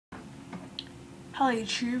Hello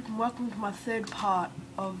YouTube, and welcome to my third part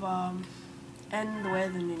of End the Way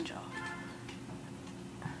of the Ninja.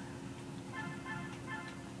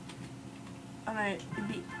 I know it'd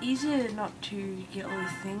be easier not to get all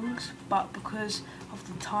these things, but because of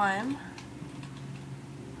the time,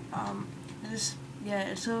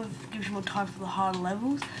 it sort of gives you more time for the harder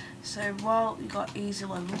levels. So while you got easy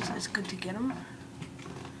levels, it's good to get them.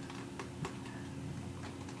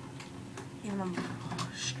 Even I'm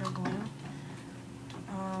struggling.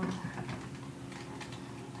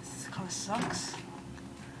 This kind of sucks.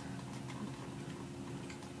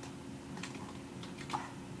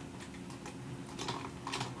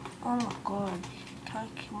 Oh my god, can I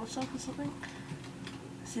kill myself or something?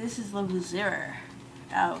 See, this is level 0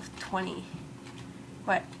 out of 20.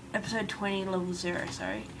 Wait, episode 20, level 0,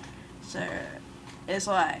 sorry. So, it's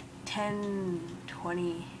like 10,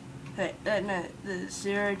 20, no, the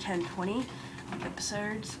 0, 10, 20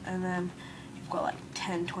 episodes, and then you've got like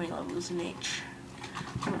 10, 20 levels in each.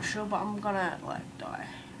 I'm not sure, but I'm gonna like die,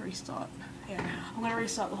 restart. Yeah, I'm gonna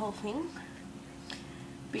restart the whole thing.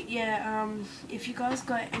 But yeah, if you guys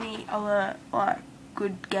got any other like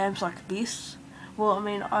good games like this, well, I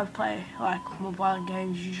mean, I play like mobile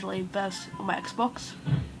games usually best on my Xbox.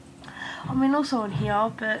 I mean, also on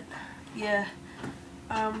here, but yeah,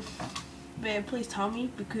 please tell me,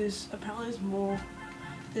 because apparently there's more.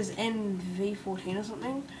 There's NV14 or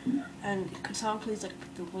something, and could someone please like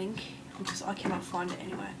put the link, because I cannot find it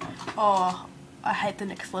anyway. Oh, I hate the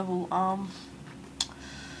next level. I'll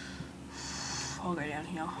go down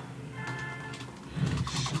here.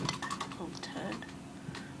 Shit, little turd.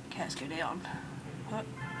 Okay, let's go down.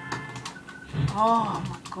 Oh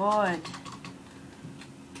my god.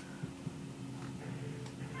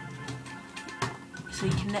 So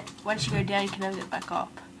you can, once you go down, you can never get back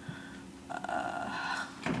up.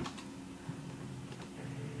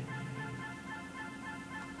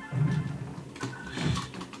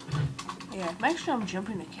 Yeah, make sure I'm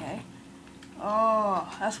jumping okay. Oh,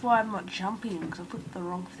 that's why I'm not jumping, because I put the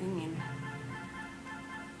wrong thing in.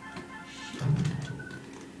 Shit.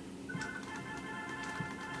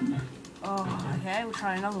 Oh, okay, we'll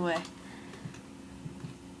try another way.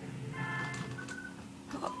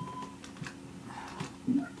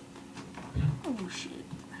 Oh, shit.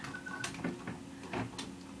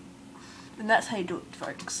 And that's how you do it,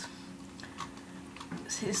 folks.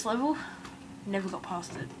 See this level? Never got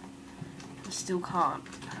past it. I still can't.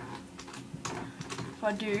 If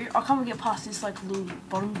I do, I can't get past this like little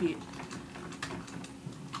bottom bit.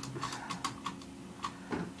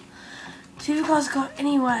 So if you guys got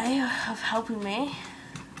any way of helping me,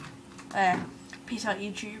 peace out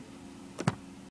YouTube.